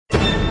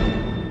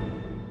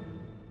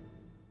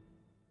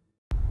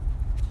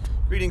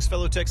Greetings,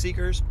 fellow tech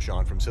seekers.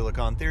 Sean from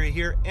Silicon Theory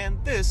here, and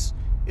this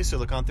is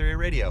Silicon Theory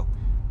Radio.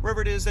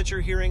 Wherever it is that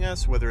you're hearing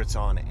us, whether it's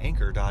on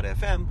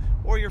Anchor.fm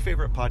or your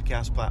favorite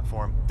podcast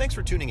platform, thanks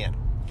for tuning in.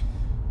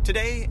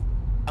 Today,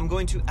 I'm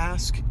going to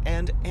ask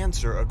and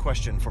answer a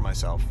question for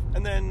myself,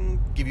 and then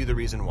give you the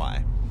reason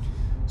why.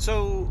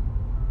 So,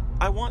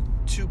 I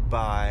want to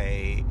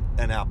buy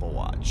an Apple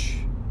Watch,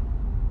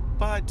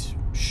 but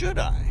should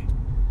I?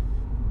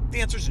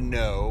 The answer is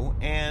no,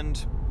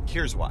 and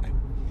here's why.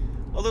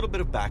 A little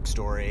bit of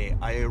backstory.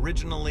 I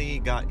originally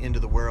got into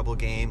the wearable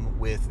game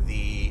with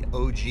the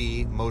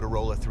OG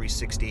Motorola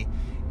 360,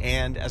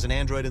 and as an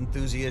Android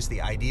enthusiast, the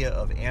idea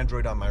of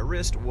Android on my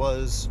wrist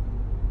was,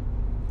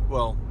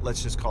 well,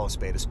 let's just call a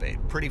spade.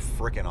 Pretty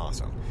freaking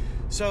awesome.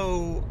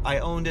 So I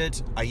owned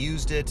it, I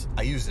used it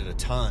a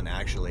ton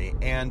actually,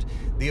 and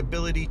the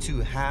ability to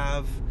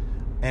have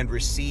and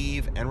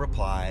receive and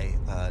reply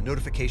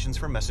notifications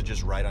for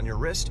messages right on your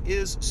wrist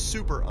is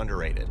super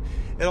underrated.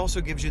 It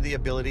also gives you the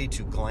ability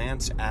to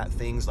glance at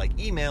things like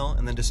email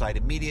and then decide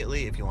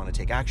immediately if you want to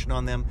take action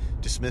on them,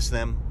 dismiss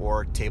them,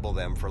 or table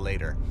them for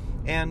later.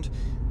 And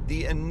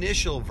the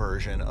initial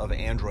version of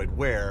Android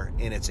Wear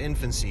in its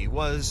infancy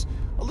was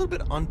a little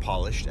bit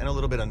unpolished and a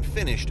little bit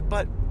unfinished,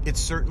 but it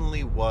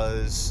certainly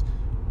was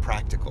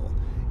practical.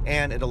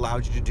 And it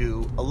allowed you to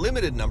do a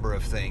limited number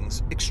of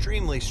things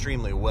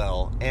extremely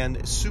well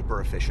and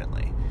super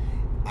efficiently.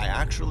 I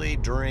actually,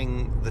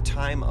 during the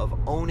time of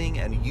owning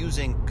and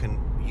using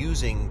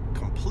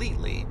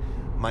completely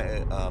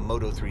my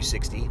Moto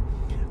 360,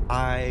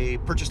 I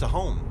purchased a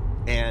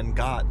home and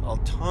got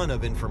a ton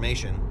of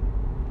information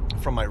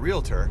from my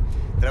realtor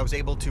that I was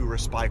able to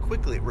respond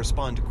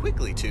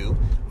quickly to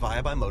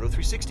via my Moto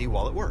 360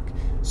 while at work.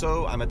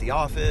 So I'm at the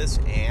office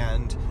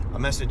and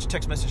a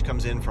text message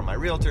comes in from my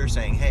realtor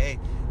saying, hey,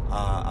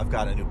 I've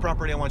got a new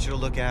property I want you to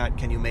look at.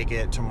 Can you make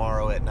it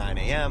tomorrow at 9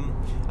 a.m.?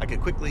 I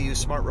could quickly use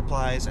smart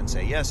replies and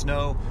say yes,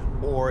 no,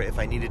 or if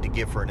I needed to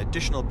give her an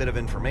additional bit of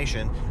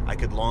information, I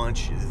could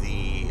launch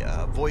the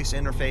voice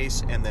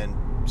interface and then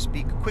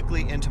speak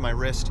quickly into my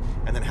wrist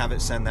and then have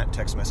it send that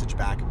text message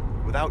back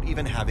without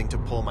even having to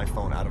pull my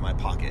phone out of my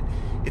pocket.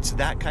 It's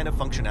that kind of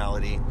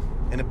functionality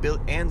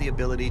and the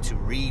ability to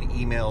read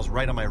emails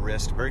right on my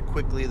wrist very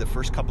quickly, the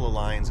first couple of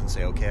lines, and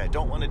say, okay, I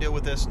don't want to deal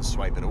with this, and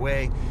swipe it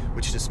away,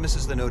 which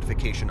dismisses the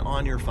notification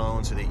on your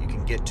phone so that you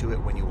can get to it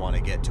when you want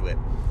to get to it.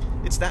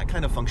 It's that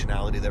kind of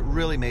functionality that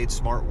really made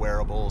smart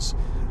wearables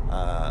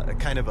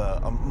kind of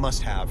a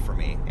must-have for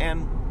me.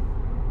 And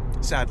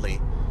sadly,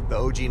 the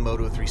OG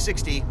Moto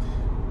 360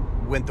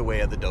 went the way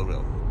of the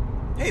dodo.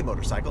 Hey,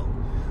 motorcycle.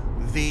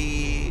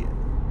 The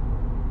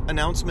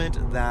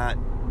announcement that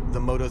the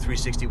Moto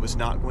 360 was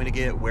not going to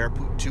get Wear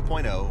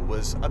 2.0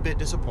 was a bit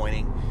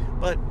disappointing,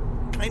 but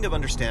kind of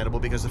understandable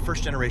because the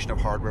first generation of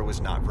hardware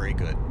was not very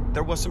good.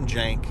 There was some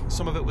jank.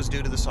 Some of it was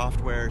due to the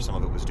software, some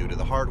of it was due to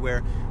the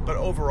hardware, but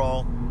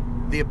overall,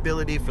 the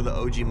ability for the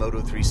OG Moto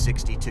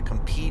 360 to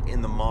compete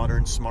in the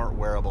modern smart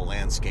wearable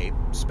landscape,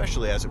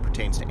 especially as it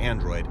pertains to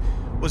Android,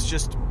 was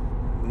just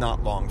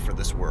not long for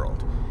this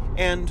world.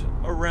 And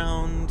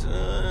around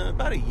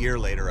about a year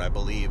later, I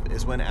believe,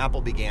 is when Apple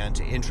began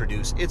to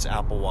introduce its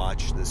Apple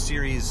Watch. The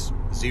Series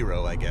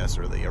 0, I guess,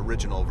 or the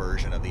original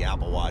version of the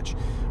Apple Watch,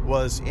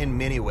 was in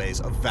many ways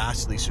a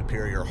vastly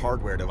superior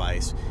hardware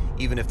device,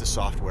 even if the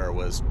software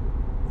was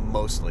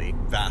mostly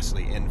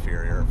vastly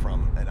inferior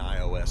from an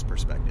iOS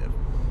perspective.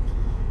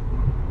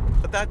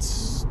 But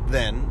that's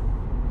then,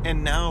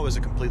 and now is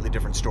a completely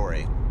different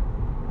story.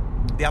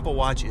 The Apple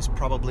Watch is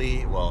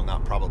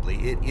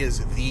it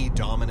is the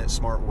dominant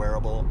smart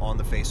wearable on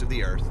the face of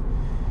the earth.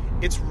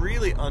 It's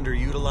really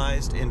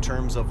underutilized in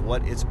terms of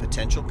what its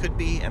potential could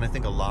be, and I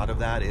think a lot of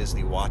that is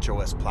the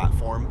watchOS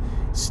platform,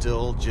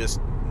 still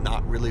just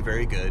not really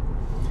very good.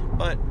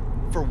 But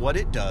for what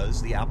it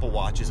does, the Apple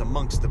Watch is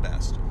amongst the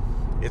best.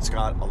 It's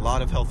got a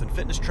lot of health and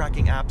fitness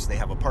tracking apps. They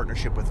have a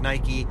partnership with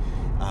Nike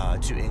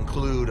to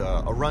include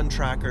a run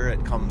tracker.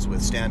 It comes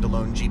with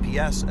standalone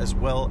GPS as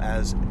well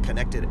as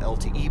connected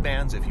LTE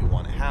bands if you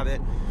want to have it.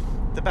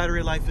 The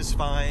battery life is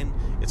fine.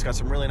 It's got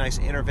some really nice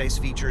interface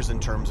features in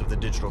terms of the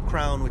digital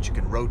crown, which you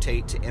can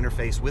rotate to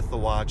interface with the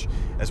watch,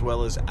 as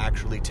well as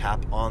actually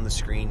tap on the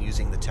screen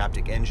using the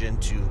Taptic engine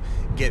to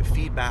get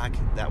feedback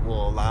that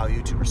will allow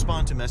you to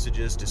respond to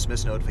messages,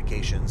 dismiss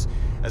notifications,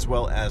 as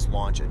well as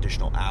launch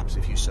additional apps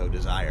if you so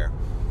desire.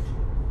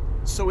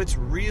 So it's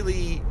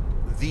really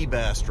the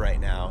best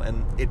right now,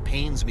 and it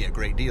pains me a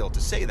great deal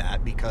to say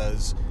that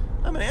because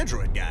I'm an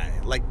Android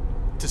guy. Like,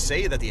 to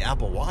say that the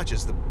Apple Watch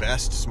is the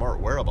best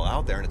smart wearable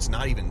out there and it's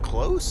not even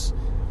close,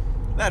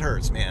 that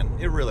hurts, man.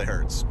 It really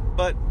hurts.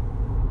 But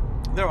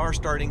we are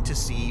starting to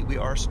see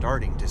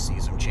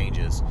some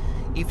changes.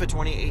 IFA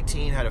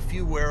 2018 had a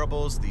few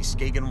wearables. The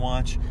Skagen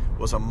watch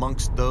was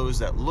amongst those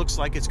that looks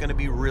like it's going to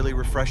be really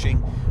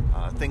refreshing.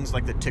 Things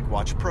like the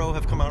TicWatch Pro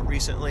have come out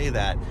recently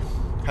that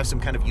have some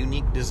kind of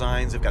unique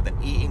designs. They've got the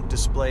e-ink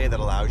display that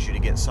allows you to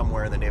get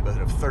somewhere in the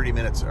neighborhood of 30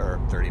 minutes,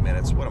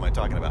 what am I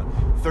talking about?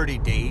 30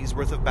 days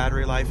worth of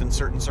battery life in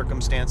certain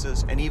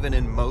circumstances. And even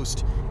in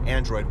most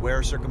Android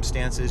Wear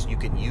circumstances, you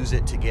can use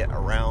it to get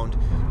around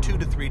 2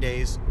 to 3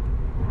 days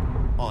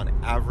on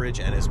average,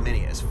 and as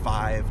many as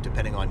 5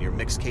 depending on your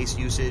mixed case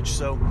usage.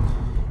 So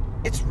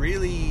it's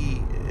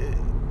really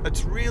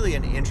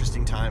an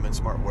interesting time in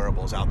smart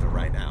wearables out there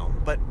right now.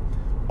 But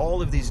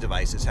all of these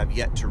devices have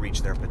yet to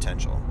reach their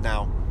potential.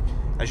 Now,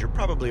 as you're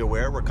probably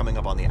aware, we're coming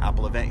up on the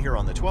Apple event here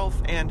on the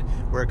 12th, and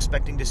we're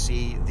expecting to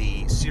see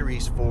the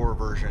Series 4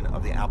 version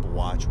of the Apple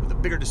Watch with a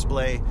bigger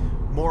display,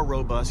 more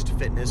robust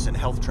fitness and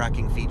health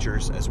tracking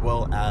features, as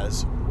well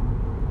as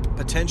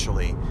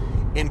potentially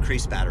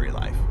increased battery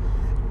life.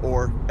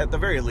 Or, at the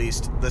very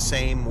least, the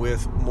same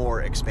with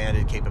more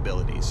expanded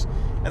capabilities.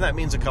 And that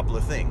means a couple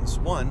of things.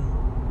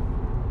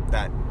 One,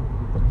 that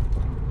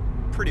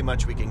pretty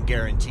much we can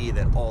guarantee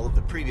that all of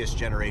the previous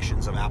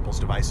generations of Apple's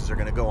devices are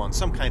going to go on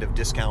some kind of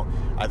discount,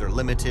 either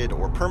limited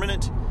or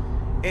permanent,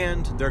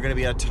 and there are going to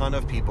be a ton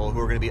of people who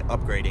are going to be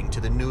upgrading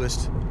to the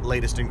newest,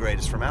 latest, and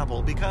greatest from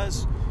Apple,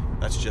 because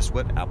that's just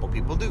what Apple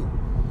people do.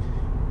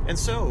 And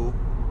so,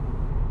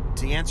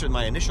 to answer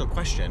my initial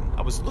question,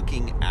 I was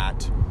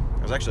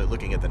actually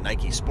looking at the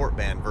Nike Sport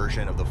Band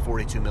version of the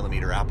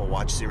 42mm Apple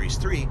Watch Series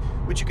 3,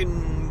 which you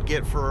can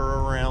get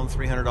for around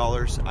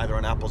 $300 either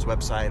on Apple's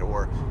website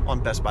or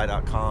on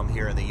BestBuy.com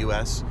here in the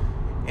US.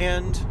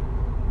 And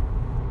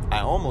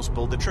I almost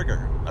pulled the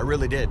trigger. I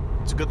really did.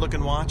 It's a good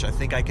looking watch. I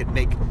think I could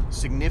make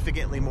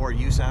significantly more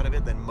use out of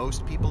it than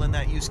most people in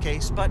that use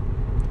case, but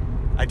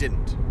I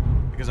didn't,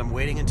 because I'm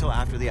waiting until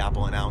after the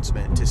Apple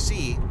announcement to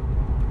see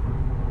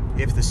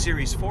if the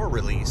Series 4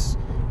 release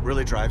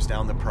really drives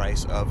down the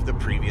price of the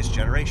previous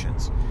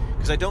generations.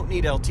 Because I don't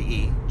need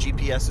LTE.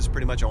 GPS is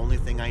pretty much the only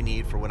thing I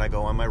need for when I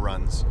go on my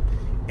runs.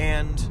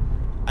 And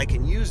I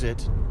can use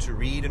it to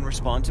read and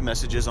respond to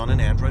messages on an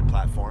Android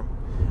platform.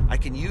 I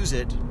can use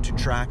it to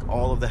track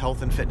all of the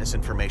health and fitness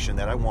information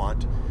that I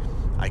want.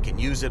 I can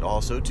use it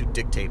also to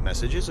dictate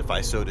messages if I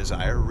so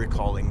desire,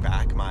 recalling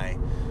back my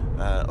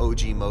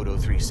OG Moto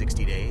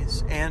 360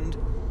 days. And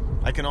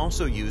I can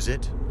also use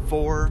it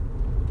for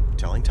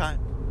telling time,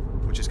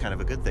 which is kind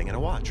of a good thing in a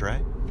watch,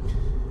 right?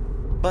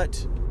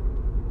 But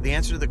the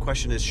answer to the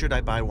question is, should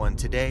I buy one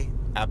today?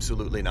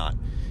 Absolutely not.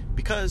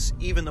 Because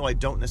even though I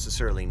don't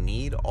necessarily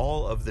need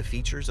all of the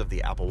features of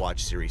the Apple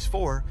Watch Series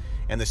 4,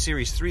 and the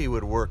Series 3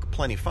 would work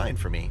plenty fine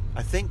for me,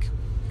 I think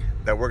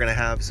that we're going to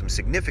have some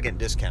significant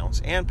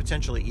discounts and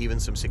potentially even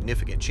some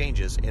significant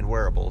changes in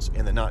wearables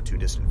in the not too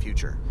distant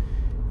future.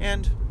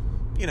 And,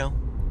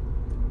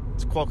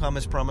 Qualcomm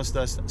has promised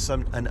us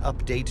an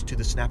update to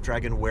the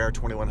Snapdragon Wear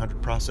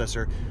 2100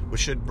 processor, which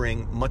should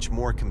bring much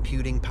more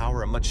computing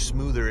power, a much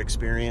smoother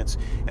experience,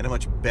 and a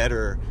much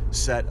better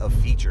set of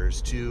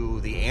features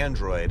to the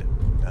Android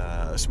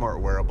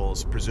smart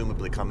wearables,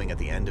 presumably coming at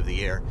the end of the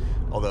year.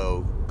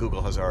 Although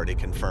Google has already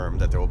confirmed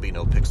that there will be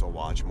no Pixel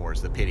Watch,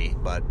 more's the pity.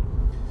 But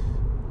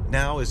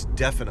now is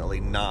definitely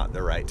not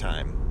the right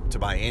time to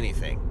buy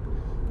anything.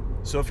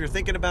 So if you're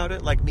thinking about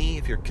it like me,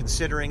 if you're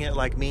considering it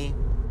like me,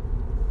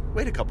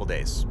 wait a couple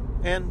days,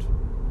 and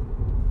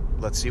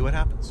let's see what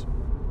happens.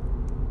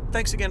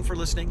 Thanks again for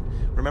listening.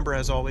 Remember,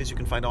 as always, you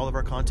can find all of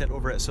our content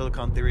over at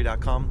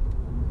silicontheory.com.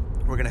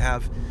 We're going to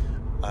have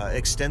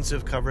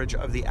extensive coverage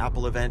of the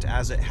Apple event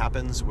as it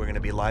happens. We're going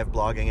to be live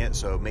blogging it,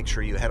 so make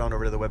sure you head on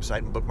over to the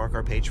website and bookmark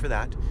our page for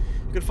that.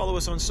 You can follow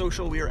us on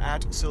social. We are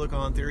at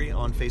Silicon Theory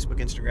on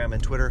Facebook, Instagram,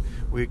 and Twitter.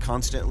 We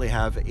constantly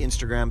have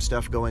Instagram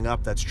stuff going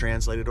up that's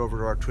translated over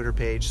to our Twitter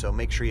page, so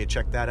make sure you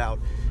check that out.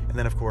 And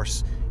then, of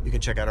course, you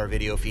can check out our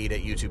video feed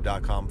at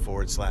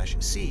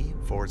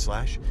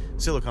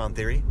youtube.com/C/Silicon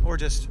Theory, or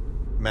just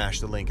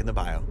mash the link in the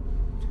bio.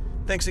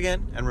 Thanks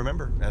again, and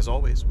remember, as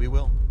always, we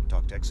will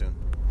talk tech soon.